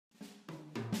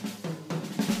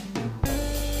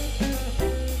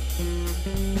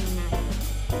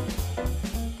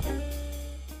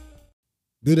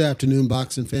Good afternoon,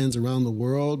 boxing fans around the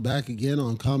world. Back again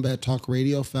on Combat Talk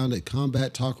Radio, found at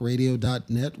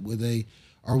combattalkradio.net with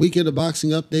our weekend of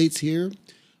boxing updates here.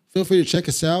 Feel free to check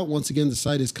us out. Once again, the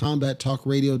site is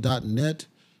combattalkradio.net.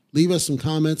 Leave us some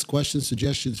comments, questions,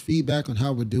 suggestions, feedback on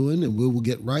how we're doing, and we will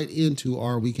get right into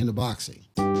our weekend of boxing.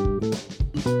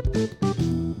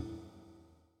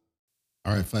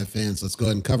 All right, fight fans, let's go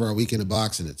ahead and cover our weekend of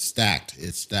boxing. It's stacked.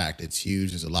 It's huge.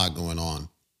 There's a lot going on.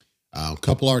 A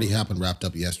couple already happened, wrapped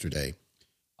up yesterday.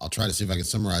 I'll try to see if I can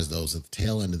summarize those at the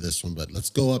tail end of this one, but let's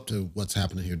go up to what's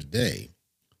happening here today.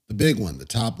 The big one, the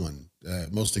top one,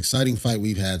 most exciting fight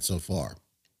we've had so far.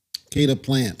 Caleb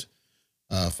Plant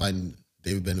fighting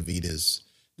David Benavidez.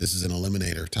 This is an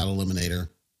eliminator, title eliminator.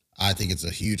 I think it's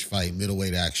a huge fight,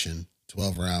 middleweight action,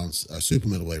 12 rounds, super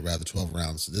middleweight rather, 12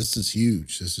 rounds. This is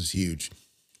huge.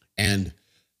 And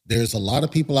there's a lot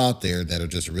of people out there that are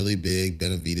just really big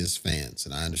Benavidez fans,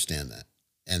 and I understand that.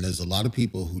 And there's a lot of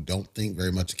people who don't think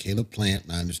very much of Caleb Plant,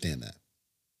 and I understand that.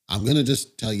 I'm going to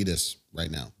just tell you this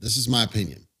right now. This is my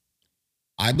opinion.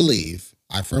 I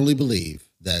firmly believe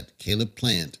that Caleb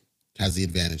Plant has the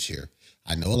advantage here.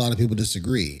 I know a lot of people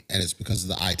disagree, and it's because of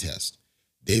the eye test.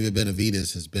 David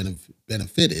Benavidez has been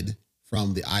benefited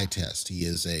from the eye test. He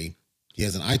has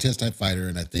an eye test type fighter,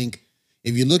 and I think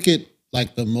if you look at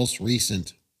like the most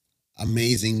recent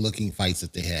amazing looking fights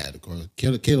that they had, of course,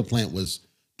 Caleb Plant was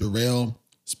Durrell,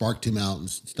 sparked him out in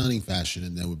stunning fashion,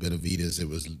 and then with Benavidez, it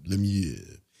was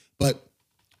Lemieux. But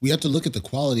we have to look at the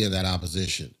quality of that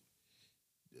opposition.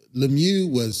 Lemieux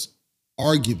was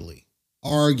arguably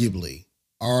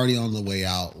already on the way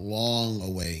out, long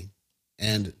away.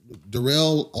 And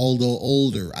Durrell, although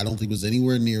older, I don't think was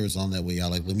anywhere near as on that way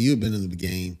out. Like Lemieux had been in the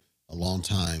game a long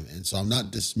time. And so I'm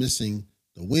not dismissing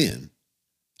the win.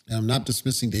 And I'm not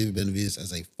dismissing David Benavidez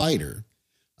as a fighter.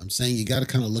 I'm saying you got to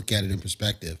kind of look at it in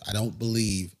perspective. I don't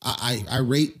believe, I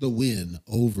rate the win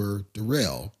over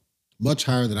Durrell much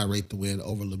higher than I rate the win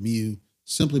over Lemieux,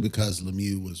 simply because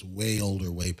Lemieux was way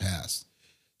older, way past.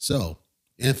 So,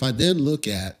 and if I then look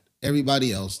at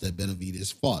everybody else that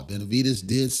Benavidez fought, Benavidez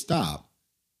did stop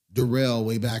Durrell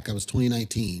way back, that was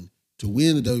 2019, to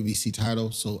win the WBC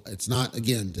title. So it's not,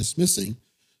 again, dismissing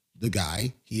the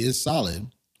guy. He is solid.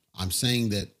 I'm saying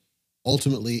that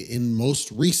ultimately in most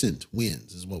recent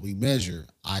wins is what we measure.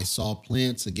 I saw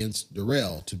Plants against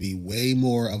Durrell to be way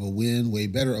more of a win, way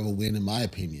better of a win, in my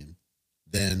opinion,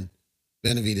 than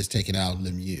Benavidez taking out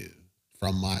Lemieux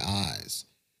from my eyes.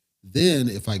 Then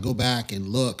if I go back and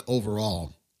look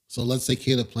overall, so let's say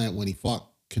Caleb Plant when he fought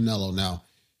Canelo. Now,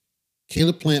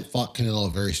 Caleb Plant fought Canelo a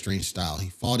very strange style. He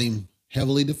fought him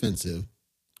heavily defensive,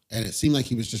 and it seemed like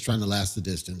he was just trying to last the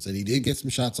distance. And he did get some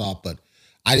shots off, but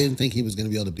I didn't think he was going to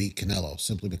be able to beat Canelo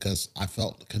simply because I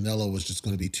felt Canelo was just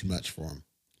going to be too much for him.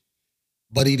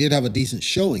 But he did have a decent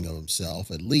showing of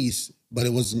himself, at least, but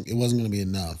it wasn't going to be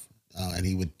enough, and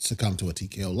he would succumb to a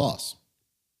TKO loss.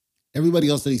 Everybody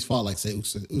else that he's fought, like say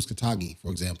Uskatagi,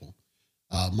 for example,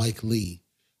 Mike Lee,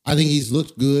 I think he's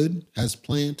looked good as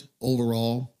Plant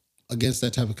overall against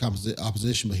that type of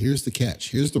opposition. But here's the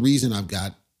catch. Here's the reason I've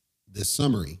got this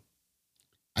summary.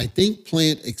 I think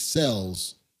Plant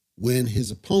excels when his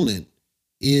opponent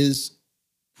is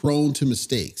prone to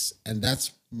mistakes. And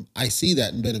I see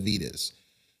that in Benavidez.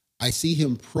 I see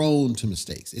him prone to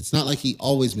mistakes. It's not like he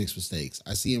always makes mistakes.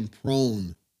 I see him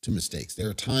prone to mistakes. There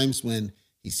are times when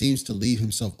he seems to leave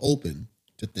himself open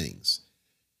to things.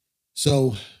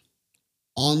 So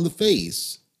on the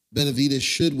face, Benavidez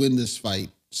should win this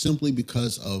fight simply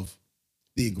because of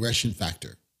the aggression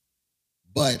factor.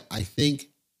 But I think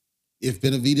if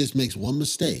Benavidez makes one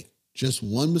mistake, just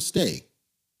one mistake,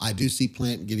 I do see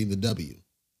Plant getting the W.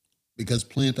 Because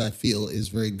Plant, I feel, is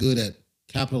very good at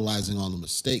capitalizing on the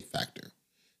mistake factor.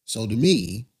 So to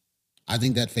me, I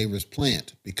think that favors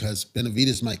Plant because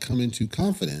Benavidez might come in too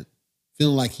confident,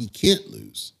 feeling like he can't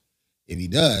lose. If he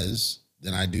does,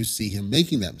 then I do see him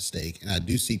making that mistake, and I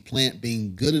do see Plant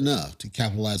being good enough to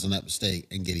capitalize on that mistake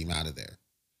and get him out of there.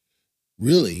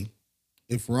 Really,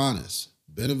 if we're honest,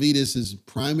 Benavidez's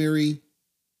primary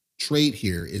trait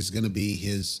here is going to be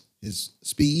his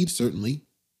speed, certainly,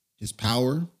 his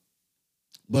power,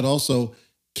 but also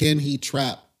can he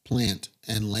trap Plant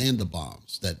and land the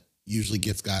bombs that usually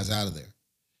gets guys out of there?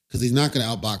 Because he's not going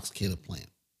to outbox Caleb Plant.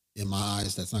 In my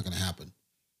eyes, that's not going to happen.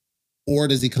 Or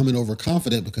does he come in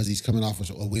overconfident because he's coming off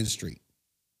a win streak?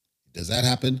 Does that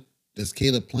happen? Does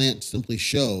Caleb Plant simply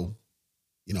show,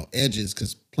 edges?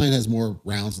 Because Plant has more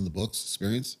rounds in the books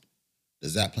experience.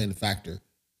 Does that play a factor?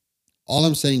 All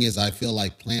I'm saying is I feel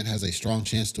like Plant has a strong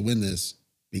chance to win this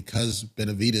because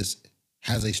Benavidez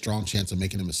has a strong chance of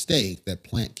making a mistake that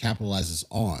Plant capitalizes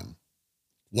on.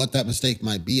 What that mistake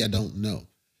might be, I don't know.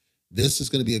 This is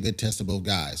going to be a good test of both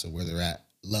guys of where they're at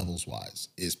levels wise.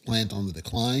 Is Plant on the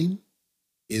decline?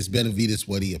 Is Benavidez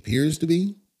what he appears to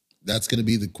be? That's going to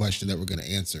be the question that we're going to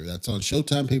answer. That's on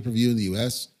Showtime pay-per-view in the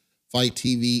U.S., Fight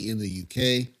TV in the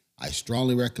U.K. I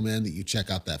strongly recommend that you check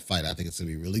out that fight. I think it's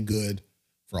going to be really good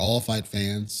for all fight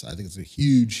fans. I think it's a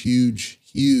huge, huge,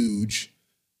 huge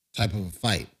type of a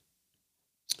fight.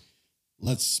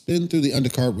 Let's spin through the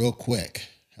undercard real quick,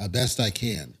 best I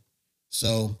can.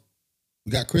 So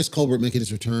we got Chris Colbert making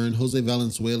his return. Jose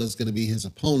Valenzuela is going to be his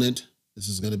opponent. This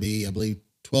is going to be, I believe,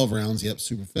 12 rounds. Yep,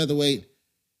 super featherweight.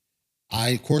 I,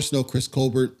 of course, know Chris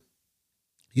Colbert.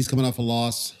 He's coming off a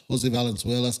loss. Jose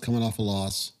Valenzuela's coming off a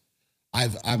loss.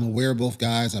 I'm aware of both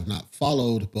guys. I've not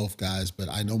followed both guys, but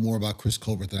I know more about Chris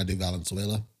Colbert than I do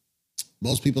Valenzuela.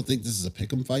 Most people think this is a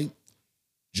pick'em fight.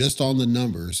 Just on the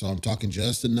numbers, so I'm talking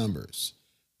just the numbers.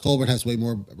 Colbert has way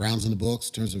more rounds in the books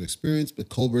in terms of experience, but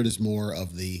Colbert is more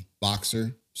of the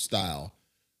boxer style.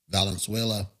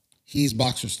 Valenzuela, he's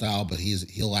boxer style, but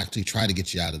he'll actually try to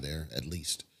get you out of there at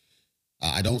least.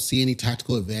 I don't see any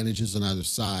tactical advantages on either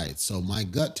side. So my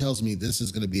gut tells me this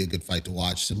is going to be a good fight to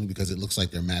watch simply because it looks like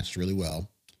they're matched really well.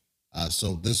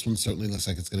 So this one certainly looks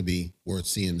like it's going to be worth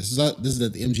seeing. This is at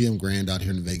the MGM Grand out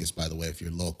here in Vegas, by the way, if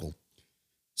you're local.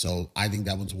 So I think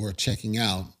that one's worth checking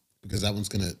out because that one's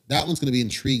gonna be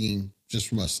intriguing just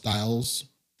from a styles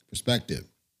perspective.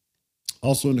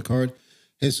 Also in the card,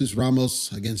 Jesus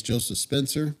Ramos against Joseph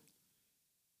Spencer.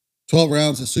 12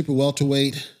 rounds at super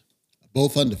welterweight,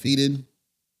 both undefeated,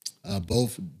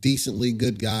 both decently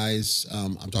good guys.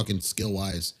 I'm talking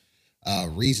skill-wise,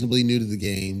 reasonably new to the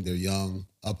game. They're young,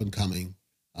 up and coming.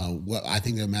 I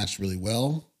think they're matched really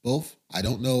well, both. I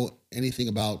don't know anything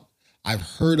about, I've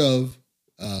heard of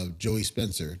Joseph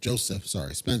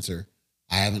Spencer.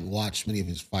 I haven't watched many of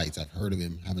his fights. I've heard of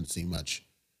him, haven't seen much.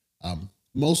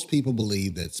 Most people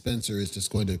believe that Spencer is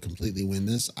just going to completely win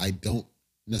this. I don't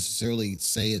necessarily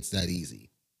say it's that easy.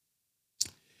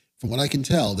 From what I can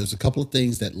tell, there's a couple of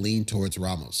things that lean towards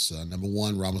Ramos. Number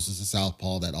one, Ramos is a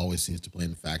southpaw. That always seems to play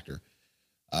in the factor.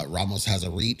 Ramos has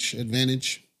a reach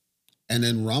advantage. And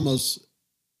then Ramos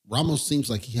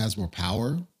seems like he has more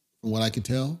power, from what I can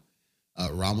tell.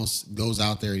 Ramos goes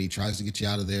out there and he tries to get you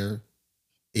out of there.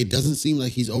 It doesn't seem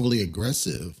like he's overly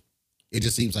aggressive. It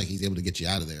just seems like he's able to get you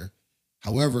out of there.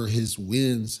 However, his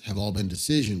wins have all been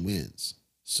decision wins.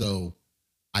 So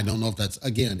I don't know if that's,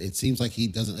 again, it seems like he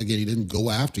didn't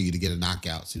go after you to get a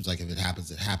knockout. It seems like if it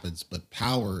happens, it happens. But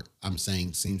power, I'm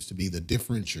saying, seems to be the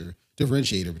differentiator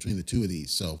between the two of these.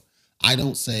 So I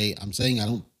don't see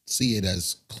it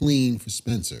as clean for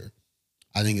Spencer.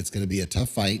 I think it's going to be a tough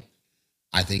fight.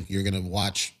 I think you're going to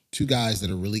watch two guys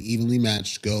that are really evenly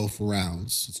matched go for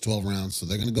rounds. It's 12 rounds, so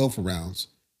they're going to go for rounds.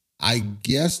 I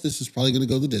guess this is probably going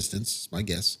to go the distance, my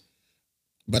guess.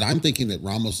 But I'm thinking that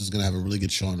Ramos is going to have a really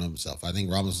good showing of himself. I think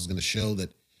Ramos is going to show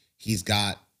that he's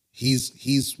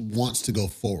wants to go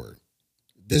forward.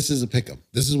 This is a pick'em.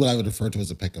 This is what I would refer to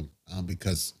as a pick'em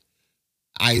because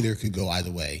either could go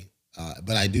either way.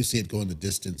 But I do see it going the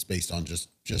distance based on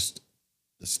just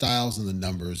the styles and the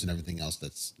numbers and everything else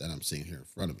that I'm seeing here in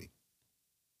front of me.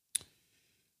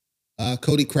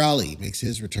 Cody Crowley makes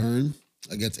his return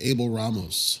against Abel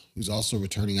Ramos, who's also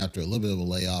returning after a little bit of a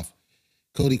layoff.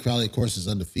 Cody Crowley, of course, is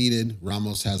undefeated.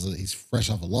 Ramos he's fresh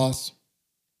off a loss.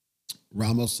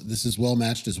 Ramos, this is well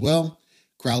matched as well.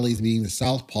 Crowley's being the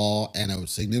southpaw and a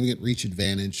significant reach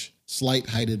advantage, slight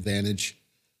height advantage.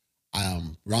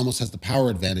 Ramos has the power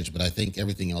advantage, but I think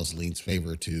everything else leans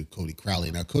favor to Cody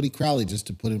Crowley. Now, Cody Crowley, just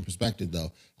to put in perspective,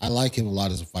 though, I like him a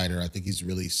lot as a fighter. I think he's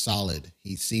really solid.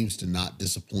 He seems to not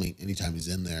disappoint anytime he's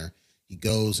in there. He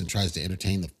goes and tries to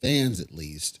entertain the fans at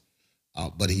least,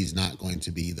 but he's not going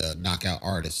to be the knockout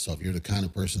artist. So if you're the kind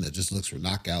of person that just looks for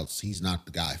knockouts, he's not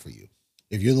the guy for you.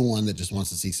 If you're the one that just wants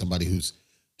to see somebody who's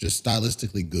just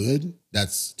stylistically good,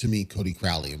 that's, to me, Cody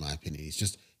Crowley, in my opinion.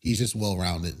 He's just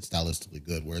well-rounded and stylistically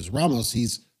good. Whereas Ramos,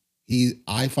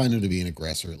 I find him to be an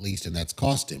aggressor at least, and that's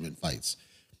cost him in fights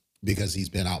because he's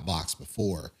been outboxed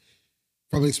before.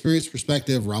 From an experience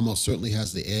perspective, Ramos certainly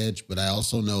has the edge, but I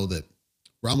also know that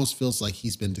Ramos feels like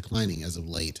he's been declining as of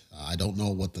late. I don't know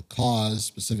what the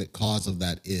specific cause of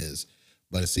that is,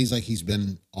 but it seems like he's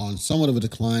been on somewhat of a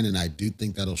decline, and I do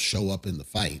think that'll show up in the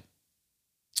fight.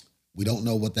 We don't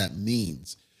know what that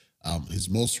means. His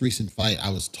most recent fight, I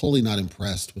was totally not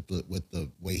impressed with the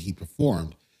way he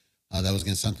performed. That was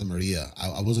against Santa Maria.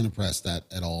 I wasn't impressed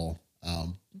at all.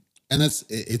 And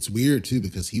it's weird too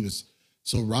because he was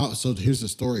so here's the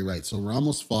story, right? So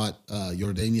Ramos fought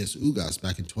Yordenis Ugas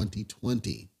back in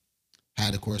 2020.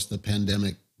 Had, of course, the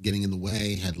pandemic getting in the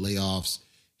way, had layoffs.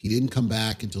 He didn't come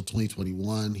back until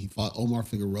 2021. He fought Omar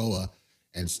Figueroa,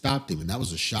 and stopped him. And that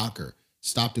was a shocker.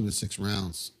 Stopped him in 6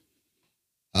 rounds.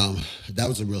 That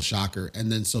was a real shocker.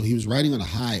 And then so he was riding on a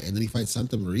high, and then he fights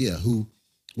Santa Maria, who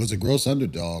was a gross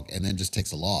underdog, and then just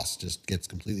takes a loss, just gets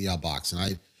completely outboxed.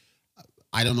 And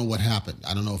I don't know what happened.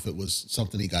 I don't know if it was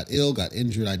something he got ill, got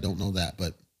injured. I don't know that,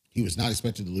 but he was not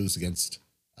expected to lose against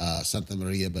Santa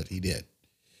Maria, but he did.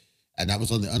 And that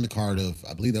was on the undercard of,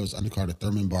 I believe that was undercard of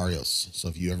Thurman Barrios. So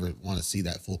if you ever want to see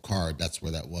that full card, that's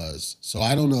where that was. So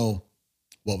I don't know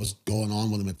what was going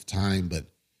on with him at the time, but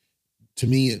to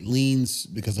me, it leans,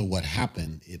 because of what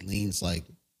happened, it leans like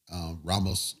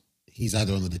Ramos, he's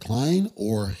either on the decline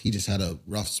or he just had a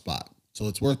rough spot. So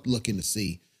it's worth looking to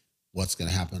see what's going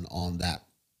to happen on that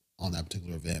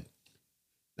particular event.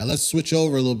 Now let's switch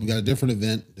over a little. We got a different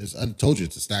event. I told you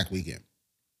it's a stacked weekend.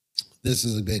 This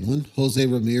is a big one. Jose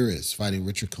Ramirez fighting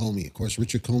Richard Comey. Of course,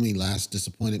 Richard Comey last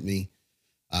disappointed me.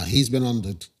 He's been on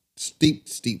the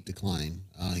steep decline.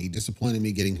 He disappointed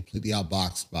me getting completely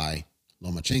outboxed by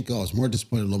Lomachenko. I was more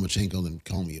disappointed in Lomachenko than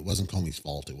Comey. It wasn't Comey's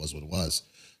fault. It was what it was.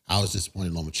 I was disappointed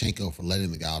in Lomachenko for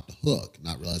letting the guy off the hook,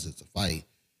 not realizing it's a fight.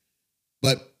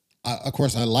 But, of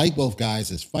course, I like both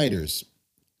guys as fighters.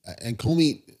 And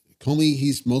Comey,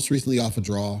 he's most recently off a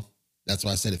draw. That's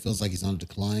why I said it feels like he's on a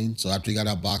decline. So after he got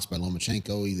outboxed by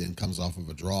Lomachenko, he then comes off of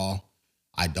a draw.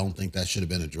 I don't think that should have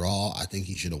been a draw. I think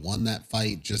he should have won that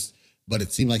fight. But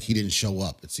it seemed like he didn't show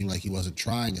up. It seemed like he wasn't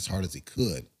trying as hard as he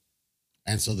could.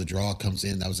 And so the draw comes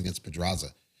in. That was against Pedraza.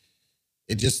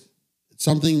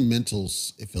 Something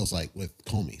mentals, it feels like, with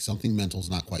Comey. Something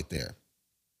mental's not quite there.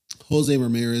 Jose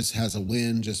Ramirez has a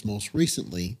win just most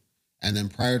recently. And then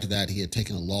prior to that, he had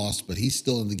taken a loss, but he's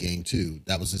still in the game too.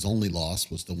 That was his only loss,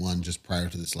 was the one just prior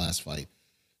to this last fight.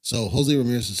 So Jose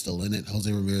Ramirez is still in it.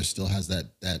 Jose Ramirez still has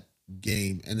that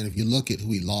game. And then if you look at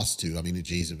who he lost to, I mean,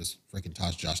 geez, it was freaking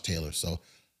Josh Taylor. So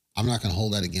I'm not going to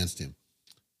hold that against him.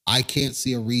 I can't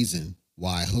see a reason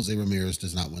why Jose Ramirez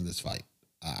does not win this fight.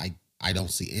 I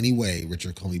don't see any way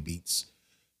Richard Comey beats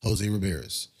Jose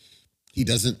Ramirez.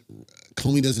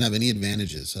 Comey doesn't have any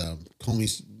advantages.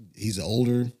 He's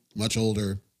older, much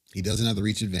older. He doesn't have the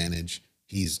reach advantage.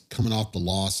 He's coming off the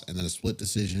loss and then a split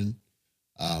decision.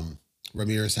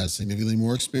 Ramirez has significantly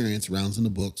more experience, rounds in the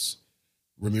books.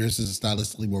 Ramirez is a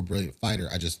stylistically more brilliant fighter.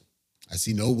 I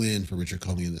see no win for Richard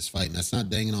Comey in this fight. And that's not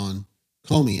danging on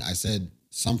Comey. I said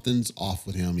something's off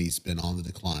with him. He's been on the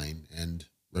decline, and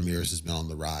Ramirez has been on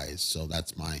the rise. So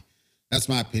that's my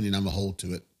opinion. I'm going to hold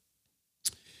to it.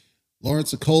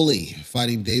 Lawrence Okolie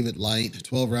fighting David Light,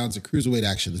 12 rounds of cruiserweight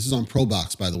action. This is on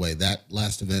ProBox, by the way, that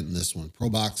last event in this one.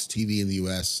 ProBox TV in the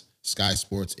U.S., Sky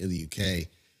Sports in the U.K.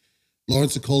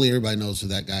 Lawrence Okolie, everybody knows who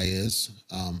that guy is.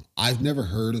 I've never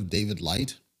heard of David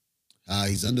Light.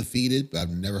 He's undefeated, but I've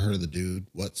never heard of the dude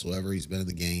whatsoever. He's been in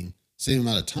the game. Same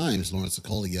amount of times Lawrence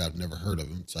Okolie, yet I've never heard of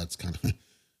him. So that's kind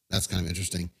of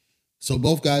interesting. So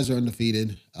both guys are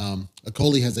undefeated.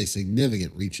 Okolie has a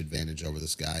significant reach advantage over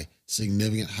this guy,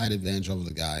 significant height advantage over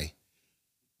the guy.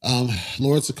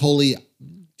 Lawrence Okolie,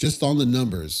 just on the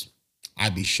numbers,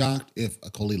 I'd be shocked if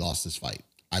Okolie lost this fight.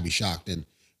 I'd be shocked. And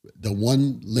the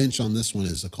one lynch on this one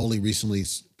is Okolie recently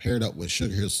paired up with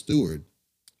Sugar Hill Stewart,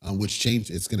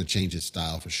 it's going to change his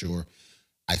style for sure.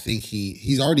 I think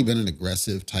he's already been an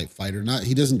aggressive type fighter.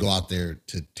 He doesn't go out there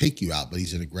to take you out, but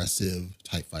he's an aggressive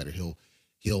type fighter.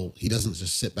 He doesn't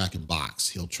just sit back and box.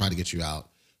 He'll try to get you out.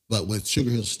 But with Sugar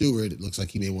Hill Stewart, it looks like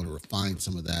he may want to refine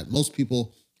some of that. Most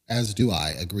people, as do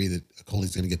I, agree that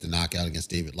Okolie's going to get the knockout against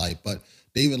David Light. But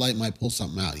David Light might pull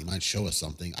something out. He might show us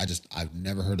something. I've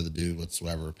never heard of the dude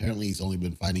whatsoever. Apparently, he's only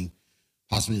been fighting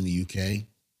possibly in the UK,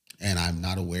 and I'm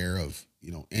not aware of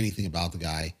anything about the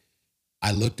guy.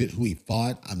 I looked at who he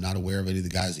fought. I'm not aware of any of the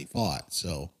guys he fought.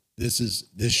 So this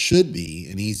should be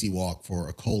an easy walk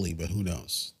for Okolie, but who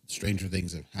knows? Stranger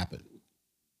things have happened.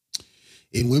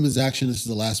 In women's action, this is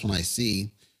the last one I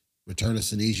see. Return of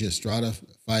Senesia Estrada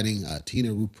fighting Tina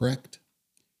Ruprecht.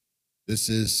 This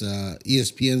is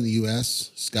ESPN in the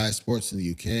U.S., Sky Sports in the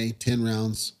U.K., 10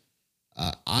 rounds.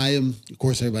 Of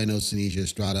course, everybody knows Senesia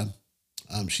Estrada.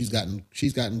 She's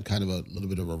gotten kind of a little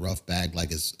bit of a rough bag,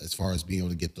 like as far as being able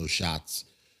to get those shots,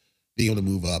 being able to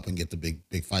move up and get the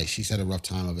big fight. She's had a rough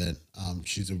time of it.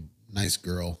 She's a nice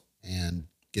girl and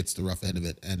gets the rough end of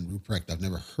it. And Ruprecht, I've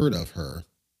never heard of her.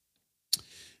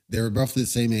 They're roughly the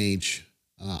same age.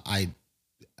 I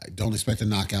don't expect a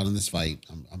knockout in this fight.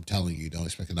 I'm telling you, don't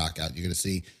expect a knockout. You're gonna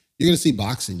see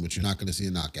boxing, but you're not gonna see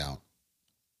a knockout.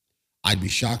 I'd be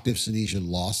shocked if Senesia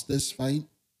lost this fight.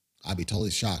 I'd be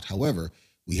totally shocked. However,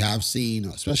 we have seen,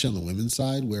 especially on the women's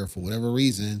side, where for whatever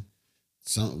reason,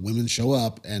 some women show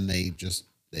up and they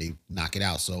knock it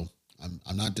out. So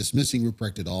I'm not dismissing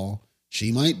Ruprecht at all.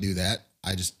 She might do that.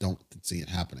 I just don't see it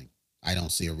happening. I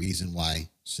don't see a reason why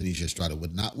Senesia Estrada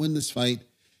would not win this fight.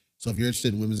 So if you're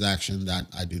interested in women's action, that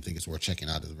I do think it's worth checking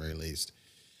out at the very least.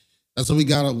 That's what we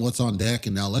got on what's on deck.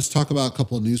 And now let's talk about a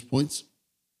couple of news points.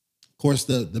 Of course,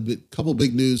 the couple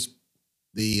big news,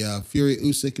 the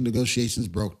Fury-Usyk negotiations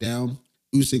broke down.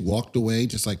 Usyk walked away,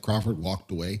 just like Crawford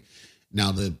walked away.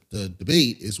 Now, the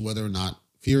debate is whether or not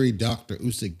Fury ducked or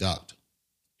Usyk ducked.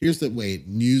 Here's the way it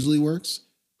usually works.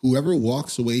 Whoever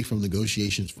walks away from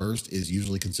negotiations first is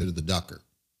usually considered the ducker.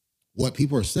 What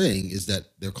people are saying is that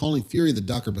they're calling Fury the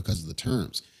ducker because of the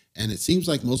terms. And it seems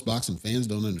like most boxing fans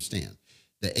don't understand.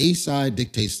 The A side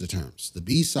dictates the terms. The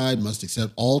B side must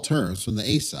accept all terms from the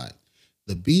A side.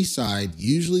 The B side,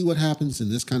 usually what happens in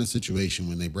this kind of situation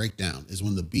when they break down is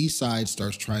when the B side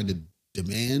starts trying to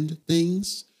demand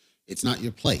things, it's not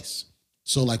your place.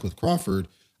 So like with Crawford,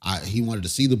 he wanted to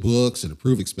see the books and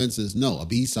approve expenses. No, a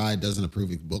B side doesn't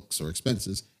approve books or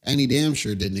expenses. And he damn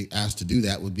sure didn't ask to do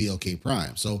that with BLK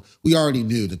Prime. So we already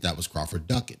knew that that was Crawford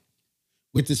ducking.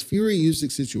 With this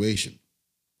Fury-Usyk situation,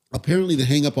 apparently the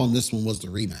hang up on this one was the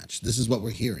rematch. This is what we're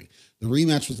hearing. The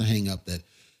rematch was the hang up that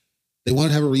they wanted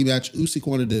to have a rematch. Usyk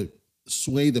wanted to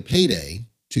sway the payday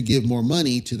to give more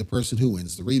money to the person who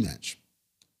wins the rematch.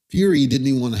 Fury didn't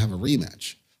even want to have a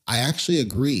rematch. I actually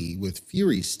agree with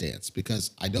Fury's stance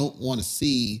because I don't want to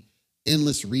see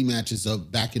endless rematches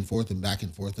of back and forth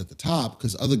at the top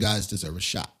because other guys deserve a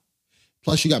shot.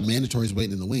 Plus, you got mandatories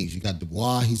waiting in the wings. You got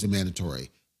Dubois, he's a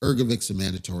mandatory. Ergovic's a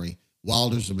mandatory.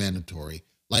 Wilder's a mandatory.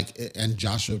 And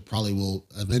Joshua probably will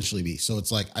eventually be. So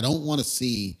it's like, I don't want to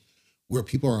see where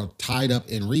people are tied up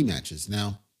in rematches.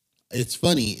 Now, it's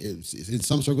funny. In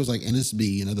some circles like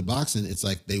NSB and other boxing, it's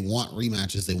like they want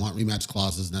rematches. They want rematch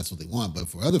clauses, and that's what they want. But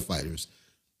for other fighters,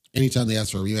 anytime they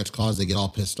ask for a rematch clause, they get all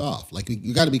pissed off. Like,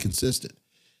 you got to be consistent.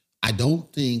 I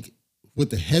don't think,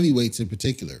 with the heavyweights in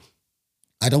particular,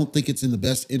 I don't think it's in the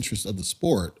best interest of the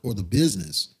sport or the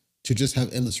business to just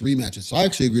have endless rematches. So I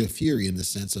actually agree with Fury in the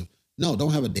sense of, no,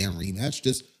 don't have a damn rematch.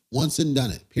 Just once and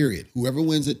done it, period. Whoever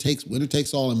wins it winner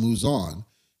takes all and moves on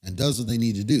and does what they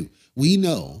need to do. We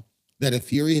know that if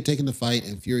Fury had taken the fight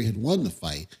and Fury had won the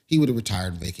fight, he would have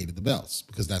retired and vacated the belts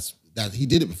because that he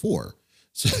did it before.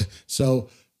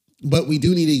 But we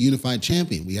do need a unified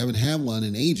champion. We haven't had one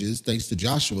in ages, thanks to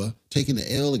Joshua taking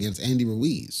the L against Andy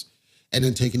Ruiz and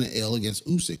then taking the L against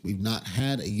Usyk. We've not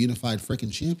had a unified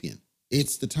freaking champion.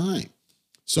 It's the time.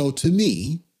 So to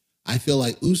me, I feel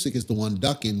like Usyk is the one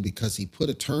ducking because he put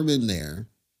a term in there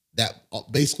that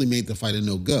basically made the fight a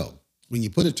no-go. When you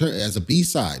put a term as a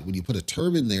B-side, when you put a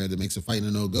term in there that makes a fight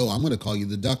a no-go, I'm going to call you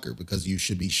the ducker because you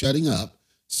should be shutting up,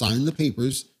 sign the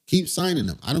papers, keep signing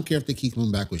them. I don't care if they keep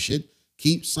coming back with shit.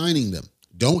 Keep signing them.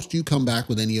 Don't you come back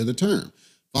with any other term.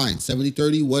 Fine,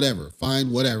 70-30, whatever.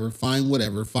 Fine, whatever. Fine,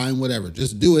 whatever. Fine, whatever.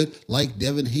 Just do it like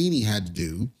Devin Haney had to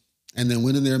do and then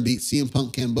went in there and beat CM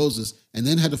Punk Kambosos and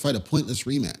then had to fight a pointless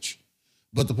rematch.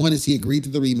 But the point is he agreed to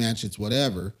the rematch. It's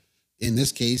whatever. In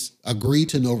this case, agree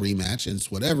to no rematch, and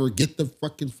it's whatever. Get the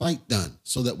fucking fight done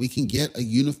so that we can get a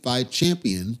unified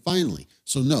champion finally.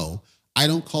 So no, I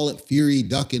don't call it Fury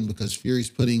ducking because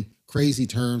Fury's putting crazy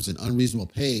terms and unreasonable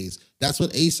pays. That's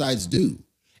what A-sides do.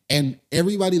 And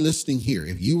everybody listening here,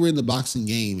 if you were in the boxing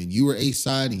game and you were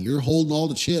A-side and you're holding all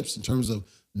the chips in terms of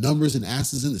numbers and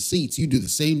asses in the seats, you do the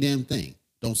same damn thing.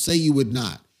 Don't say you would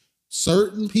not.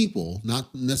 Certain people,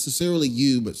 not necessarily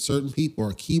you, but certain people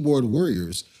are keyboard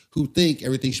warriors who think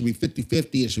everything should be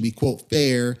 50-50. It should be, quote,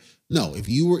 fair. No, if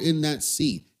you were in that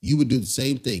seat, you would do the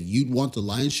same thing. You'd want the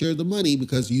lion's share of the money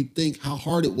because you'd think how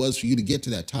hard it was for you to get to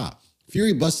that top.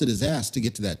 Fury busted his ass to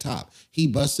get to that top. He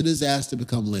busted his ass to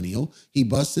become lineal. He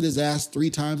busted his ass 3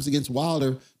 times against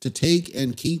Wilder to take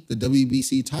and keep the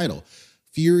WBC title.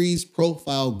 Fury's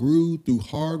profile grew through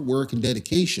hard work and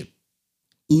dedication.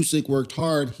 Usyk worked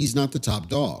hard. He's not the top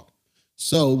dog.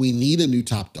 So we need a new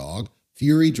top dog.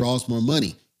 Fury draws more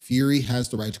money. Fury has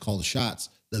the right to call the shots.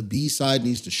 The B side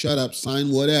needs to shut up,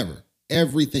 sign whatever.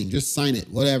 Everything. Just sign it.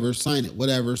 Whatever. Sign it.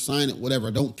 Whatever. Sign it. Whatever.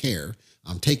 I don't care.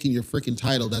 I'm taking your freaking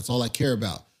title. That's all I care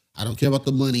about. I don't care about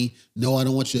the money. No, I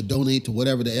don't want you to donate to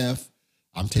whatever the F.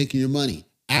 I'm taking your money.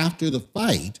 After the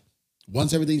fight,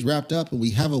 once everything's wrapped up and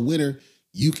we have a winner,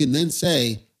 you can then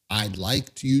say, I'd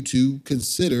like you to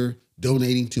consider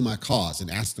donating to my cause and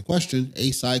ask the question.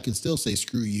 A side can still say,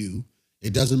 screw you.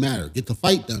 It doesn't matter. Get the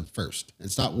fight done first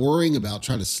and stop worrying about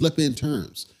trying to slip in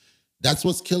terms. That's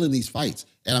what's killing these fights.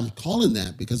 And I'm calling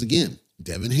that because, again,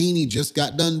 Devin Haney just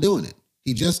got done doing it.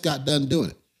 He just got done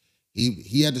doing it.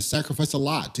 He had to sacrifice a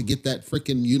lot to get that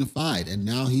freaking unified, and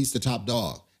now he's the top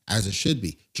dog, as it should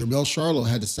be. Jermell Charlo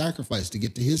had to sacrifice to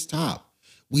get to his top.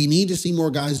 We need to see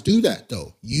more guys do that,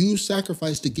 though. You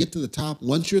sacrifice to get to the top.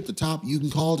 Once you're at the top, you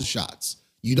can call the shots.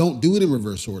 You don't do it in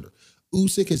reverse order.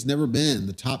 Usyk has never been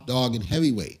the top dog in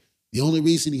heavyweight. The only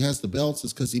reason he has the belts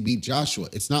is because he beat Joshua.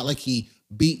 It's not like he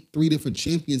beat 3 different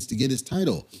champions to get his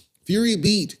title. Fury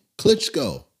beat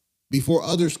Klitschko before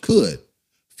others could.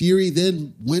 Fury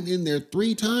then went in there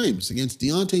 3 times against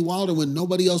Deontay Wilder when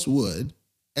nobody else would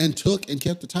and took and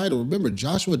kept the title. Remember,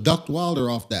 Joshua ducked Wilder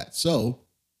off that. So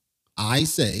I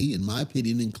say, in my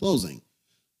opinion, in closing,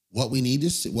 what we need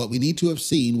to have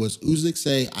seen was Usyk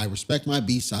say, I respect my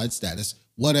B-side status.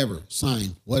 Whatever,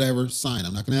 sign. Whatever, sign.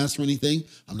 I'm not going to ask for anything.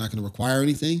 I'm not going to require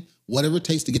anything. Whatever it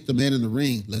takes to get the man in the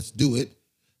ring, let's do it.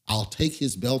 I'll take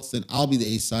his belts, then I'll be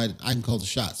the A-side, and I can call the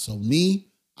shots. So me,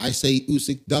 I say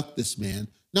Usyk ducked this man,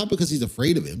 not because he's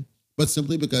afraid of him, but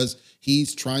simply because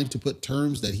he's trying to put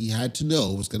terms that he had to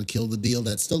know was going to kill the deal.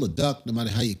 That's still a duck, no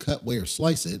matter how you cut, weigh, or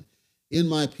slice it, in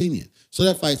my opinion. So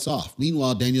that fight's off.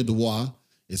 Meanwhile, Daniel Dubois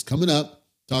is coming up,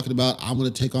 talking about, I'm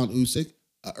going to take on Usyk.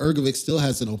 Ergovic still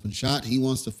has an open shot. He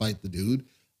wants to fight the dude.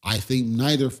 I think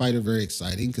neither fight are very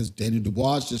exciting because Daniel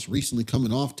Dubois is just recently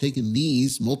coming off taking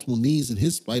knees, multiple knees in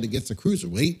his fight against a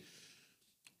cruiserweight.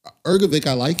 Ergovic,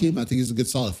 I like him. I think he's a good,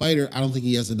 solid fighter. I don't think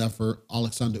he has enough for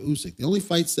Alexander Usyk. The only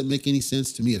fights that make any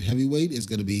sense to me at heavyweight is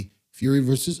going to be Fury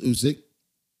versus Usyk,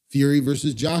 Fury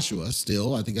versus Joshua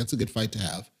still. I think that's a good fight to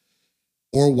have.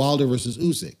 Or Wilder versus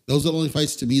Usyk. Those are the only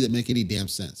fights to me that make any damn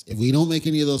sense. If we don't make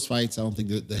any of those fights, I don't think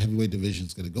that the heavyweight division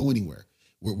is going to go anywhere.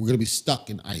 We're going to be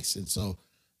stuck in ice. And so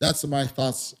that's my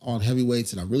thoughts on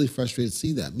heavyweights, and I'm really frustrated to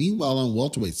see that. Meanwhile, on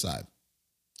welterweight side,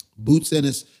 Boots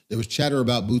Ennis, there was chatter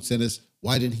about Boots Ennis.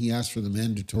 Why didn't he ask for the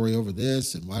mandatory over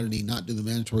this? And why did he not do the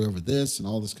mandatory over this? And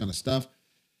all this kind of stuff.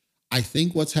 I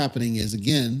think what's happening is,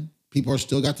 again, people are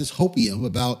still got this hopium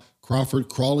about Crawford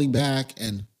crawling back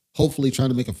and hopefully trying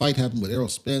to make a fight happen with Errol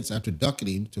Spence after ducking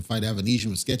him to fight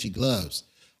Avanesian with sketchy gloves.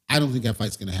 I don't think that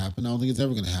fight's going to happen. I don't think it's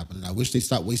ever going to happen. And I wish they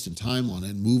stopped wasting time on it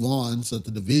and move on so that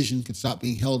the division can stop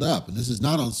being held up. And this is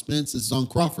not on Spence. This is on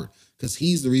Crawford because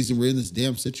he's the reason we're in this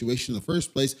damn situation in the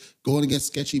first place, going against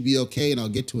sketchy BOK. And I'll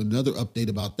get to another update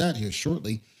about that here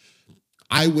shortly.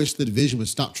 I wish the division would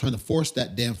stop trying to force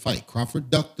that damn fight. Crawford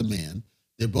ducked the man.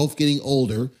 They're both getting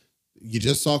older. You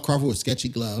just saw Crawford with sketchy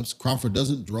gloves. Crawford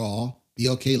doesn't draw.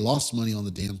 BOK lost money on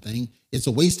the damn thing. It's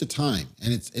a waste of time,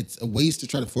 and it's a waste to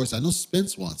try to force it. I know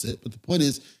Spence wants it, but the point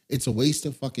is, it's a waste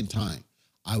of fucking time.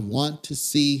 I want to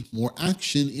see more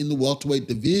action in the welterweight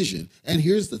division. And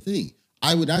here's the thing.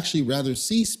 I would actually rather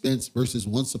see Spence versus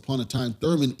Once Upon a Time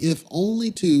Thurman, if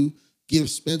only to give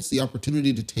Spence the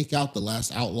opportunity to take out the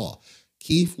last outlaw.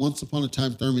 Keith Once Upon a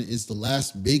Time Thurman is the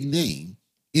last big name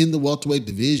in the welterweight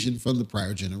division from the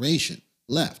prior generation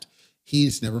left.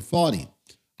 He's never fought him.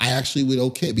 I actually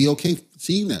would be okay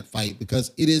seeing that fight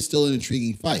because it is still an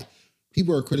intriguing fight.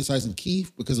 People are criticizing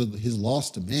Keith because of his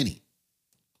loss to Manny.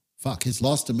 His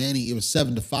loss to Manny, it was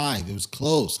 7-5. It was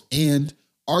close. And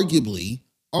arguably,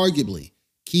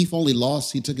 Keith only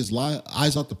lost. He took his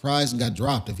eyes off the prize and got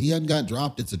dropped. If he hadn't got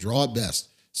dropped, it's a draw at best.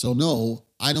 So no,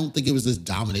 I don't think it was this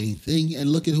dominating thing. And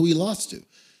look at who he lost to.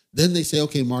 Then they say,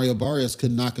 okay, Mario Barrios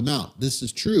couldn't knock him out. This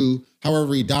is true.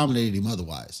 However, he dominated him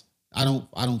otherwise. I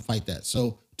don't fight that.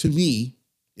 So to me,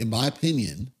 in my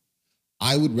opinion,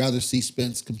 I would rather see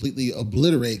Spence completely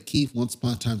obliterate Keith Once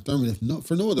Upon a Time Thurman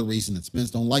for no other reason than Spence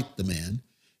don't like the man.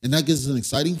 And that gives us an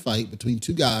exciting fight between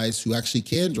two guys who actually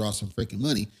can draw some freaking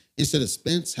money instead of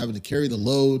Spence having to carry the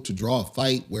load to draw a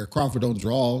fight where Crawford don't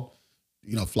draw,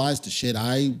 flies to shit.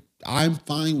 I'm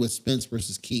fine with Spence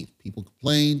versus Keith. People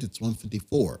complained. It's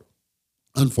 154.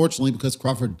 Unfortunately, because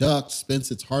Crawford ducked Spence,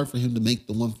 it's hard for him to make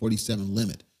the 147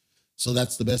 limit. So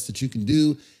that's the best that you can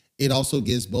do. It also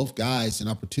gives both guys an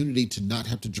opportunity to not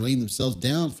have to drain themselves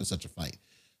down for such a fight.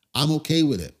 I'm okay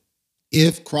with it.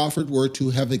 If Crawford were to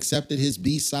have accepted his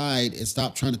B side and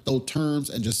stopped trying to throw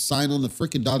terms and just sign on the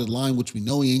freaking dotted line, which we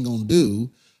know he ain't going to do,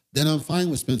 then I'm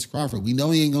fine with Spence Crawford. We know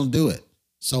he ain't going to do it.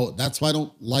 So that's why I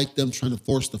don't like them trying to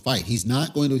force the fight. He's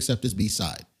not going to accept his B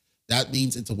side. That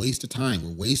means it's a waste of time.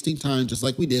 We're wasting time just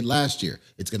like we did last year.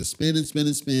 It's going to spin and spin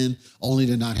and spin only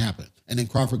to not happen. And then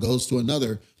Crawford goes to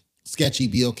another sketchy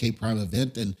BOK Prime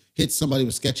event and hits somebody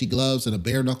with sketchy gloves and a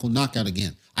bare knuckle knockout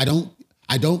again. I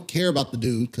don't care about the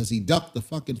dude because he ducked the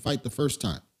fucking fight the first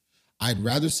time. I'd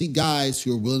rather see guys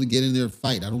who are willing to get in there and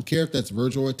fight. I don't care if that's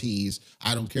Virgil Ortiz.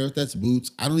 I don't care if that's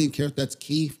Boots. I don't even care if that's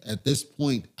Keith at this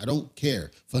point. I don't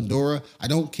care. Fundora, I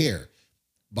don't care.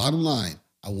 Bottom line,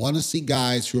 I want to see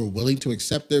guys who are willing to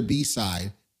accept their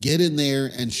B-side, get in there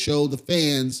and show the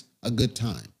fans a good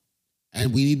time.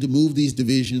 And we need to move these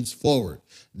divisions forward,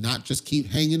 not just keep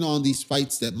hanging on these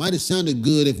fights that might have sounded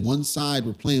good if one side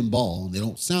were playing ball, and they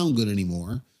don't sound good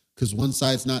anymore because one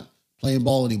side's not playing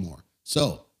ball anymore.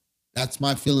 So that's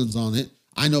my feelings on it.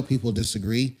 I know people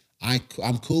disagree.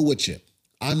 I'm cool with you.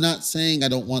 I'm not saying I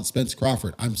don't want Spence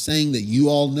Crawford. I'm saying that you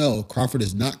all know Crawford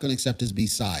is not going to accept his B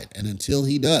side. And until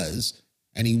he does,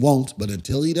 and he won't, but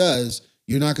until he does,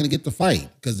 you're not going to get the fight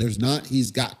because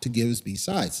he's got to give his B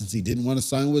side. Since he didn't want to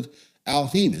sign with Al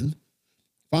Heyman,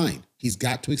 fine. He's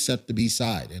got to accept the B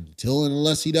side. And until and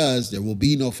unless he does, there will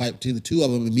be no fight between the two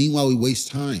of them. And meanwhile, we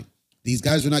waste time. These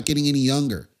guys are not getting any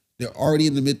younger. They're already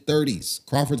in the mid-30s.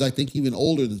 Crawford's, I think, even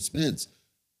older than Spence.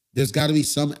 There's got to be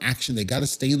some action. They got to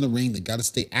stay in the ring. They got to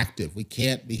stay active. We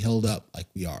can't be held up like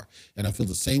we are. And I feel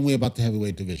the same way about the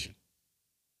heavyweight division.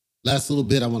 Last little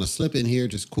bit I want to slip in here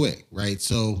just quick, right?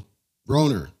 So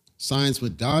Broner signs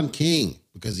with Don King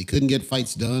because he couldn't get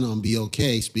fights done on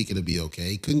BOK. Speaking of BOK,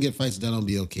 he couldn't get fights done on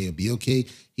BOK. BOK,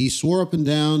 he swore up and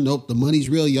down, nope, the money's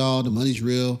real, y'all. The money's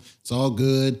real. It's all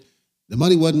good. The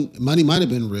money might have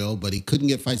been real, but he couldn't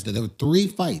get fights done. There were 3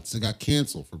 fights that got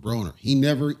canceled for Broner. He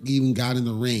never even got in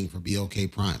the ring for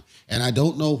BOK Prime. And I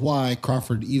don't know why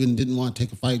Crawford even didn't want to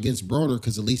take a fight against Broner,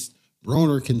 because at least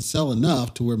Broner can sell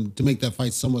enough to make that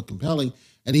fight somewhat compelling.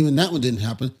 And even that one didn't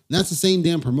happen. And that's the same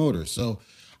damn promoter. So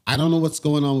I don't know what's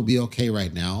going on with BOK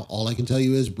right now. All I can tell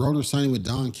you is Broner signing with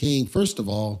Don King. First of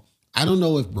all, I don't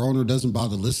know if Broner doesn't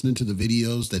bother listening to the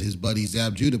videos that his buddy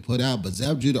Zab Judah put out, but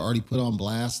Zab Judah already put on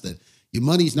blast that your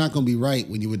money's not going to be right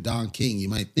when you're with Don King. You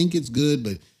might think it's good,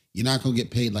 but you're not going to get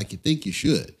paid like you think you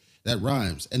should. That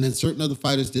rhymes. And then certain other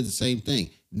fighters did the same thing.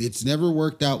 It's never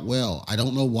worked out well. I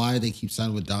don't know why they keep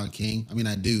signing with Don King. I mean,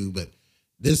 I do, but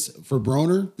for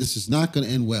Broner, this is not going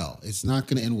to end well. It's not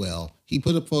going to end well. He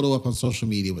put a photo up on social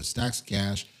media with stacks of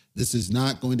cash. This is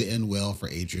not going to end well for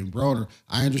Adrian Broner.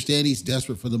 I understand he's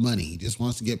desperate for the money. He just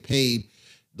wants to get paid.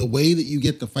 The way that you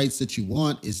get the fights that you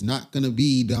want is not going to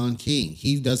be Don King.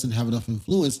 He doesn't have enough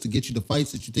influence to get you the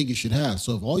fights that you think you should have.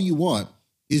 So if all you want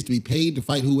is to be paid to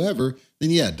fight whoever, then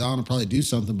yeah, Don will probably do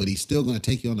something, but he's still going to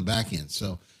take you on the back end.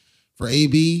 So for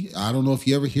AB, I don't know if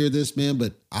you ever hear this, man,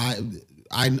 but I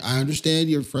understand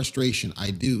your frustration.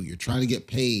 I do. You're trying to get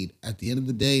paid. At the end of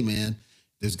the day, man,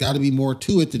 there's got to be more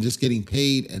to it than just getting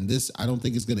paid. And this, I don't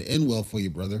think is going to end well for you,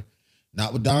 brother.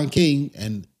 Not with Don King.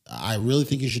 And I really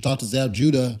think you should talk to Zab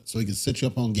Judah so he can set you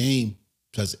up on game,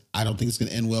 because I don't think it's going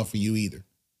to end well for you either.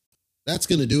 That's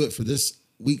going to do it for this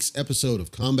week's episode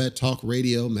of Combat Talk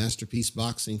Radio, Masterpiece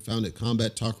Boxing, found at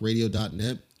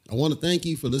combattalkradio.net. I want to thank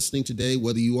you for listening today,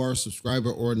 whether you are a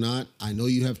subscriber or not. I know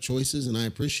you have choices, and I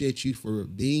appreciate you for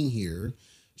being here.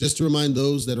 Just to remind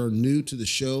those that are new to the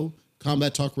show,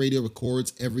 Combat Talk Radio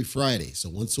records every Friday, so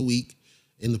once a week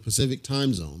in the Pacific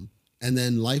time zone. And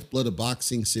then Lifeblood of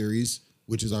Boxing series,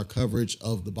 which is our coverage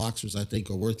of the boxers I think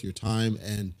are worth your time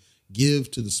and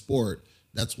give to the sport.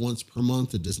 That's once per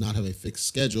month. It does not have a fixed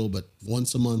schedule, but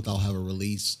once a month I'll have a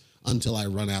release until I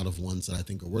run out of ones that I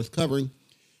think are worth covering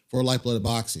for Lifeblood of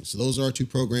Boxing. So those are our 2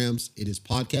 programs. It is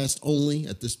podcast only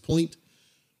at this point.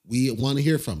 We want to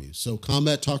hear from you. So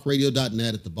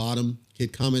combattalkradio.net at the bottom.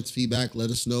 Hit comments, feedback. Let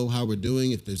us know how we're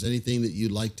doing. If there's anything that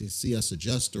you'd like to see us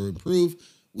adjust or improve,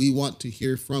 we want to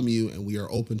hear from you, and we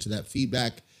are open to that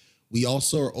feedback. We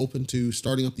also are open to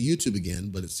starting up the YouTube again,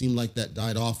 but it seemed like that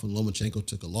died off when Lomachenko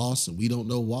took a loss, and we don't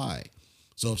know why.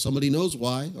 So if somebody knows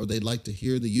why, or they'd like to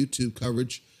hear the YouTube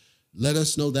coverage, let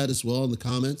us know that as well in the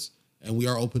comments, and we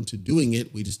are open to doing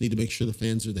it. We just need to make sure the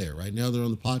fans are there. Right now they're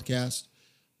on the podcast,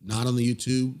 not on the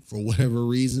YouTube for whatever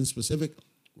reason specific.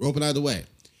 We're open either way.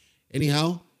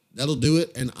 Anyhow, that'll do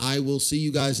it, and I will see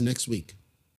you guys next week.